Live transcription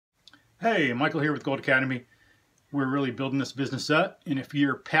Hey, Michael here with Gold Academy. We're really building this business up, and if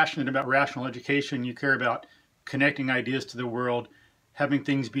you're passionate about rational education, you care about connecting ideas to the world, having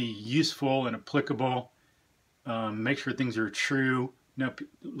things be useful and applicable, make sure things are true,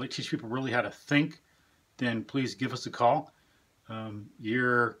 like teach people really how to think, then please give us a call.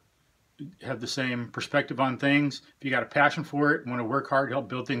 You have the same perspective on things. If you got a passion for it, want to work hard to help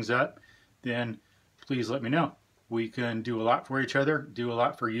build things up, then please let me know. We can do a lot for each other, do a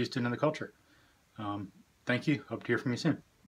lot for Houston and the culture. Thank you. Hope to hear from you soon.